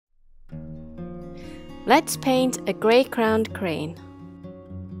Let's paint a grey-crowned crane.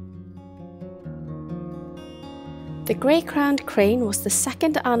 The grey-crowned crane was the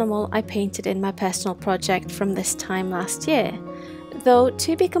second animal I painted in my personal project from this time last year, though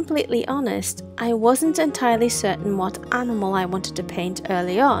to be completely honest, I wasn't entirely certain what animal I wanted to paint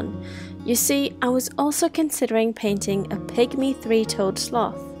early on. You see, I was also considering painting a pygmy three-toed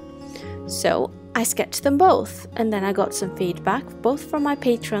sloth. So I sketched them both, and then I got some feedback both from my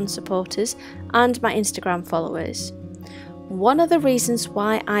Patreon supporters and my Instagram followers. One of the reasons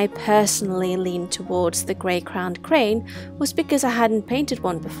why I personally leaned towards the grey-crowned crane was because I hadn't painted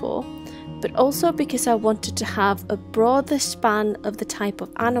one before, but also because I wanted to have a broader span of the type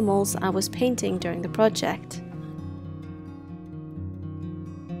of animals I was painting during the project.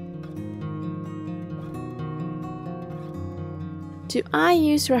 Do I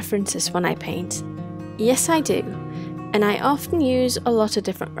use references when I paint? Yes, I do, and I often use a lot of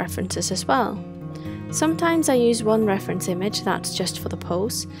different references as well. Sometimes I use one reference image that's just for the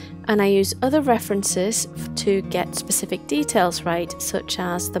pose, and I use other references to get specific details right, such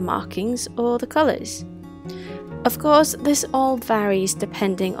as the markings or the colours. Of course, this all varies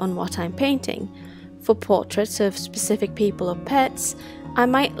depending on what I'm painting. For portraits of specific people or pets, I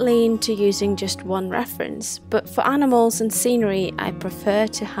might lean to using just one reference, but for animals and scenery, I prefer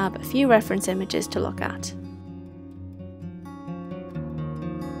to have a few reference images to look at.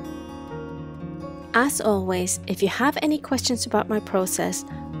 As always, if you have any questions about my process,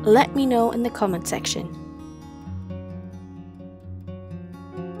 let me know in the comment section.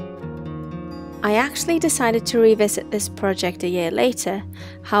 I actually decided to revisit this project a year later.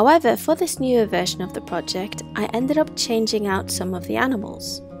 However, for this newer version of the project, I ended up changing out some of the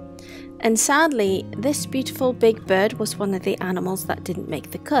animals. And sadly, this beautiful big bird was one of the animals that didn't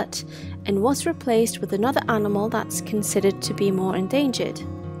make the cut, and was replaced with another animal that's considered to be more endangered.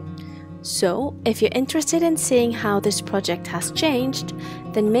 So, if you're interested in seeing how this project has changed,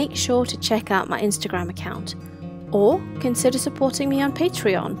 then make sure to check out my Instagram account, or consider supporting me on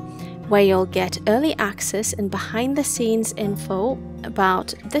Patreon, where you'll get early access and behind the scenes info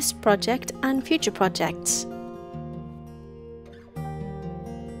about this project and future projects.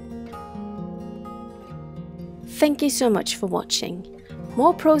 Thank you so much for watching.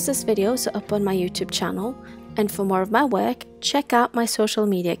 More process videos are up on my YouTube channel, and for more of my work, check out my social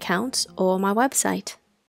media accounts or my website.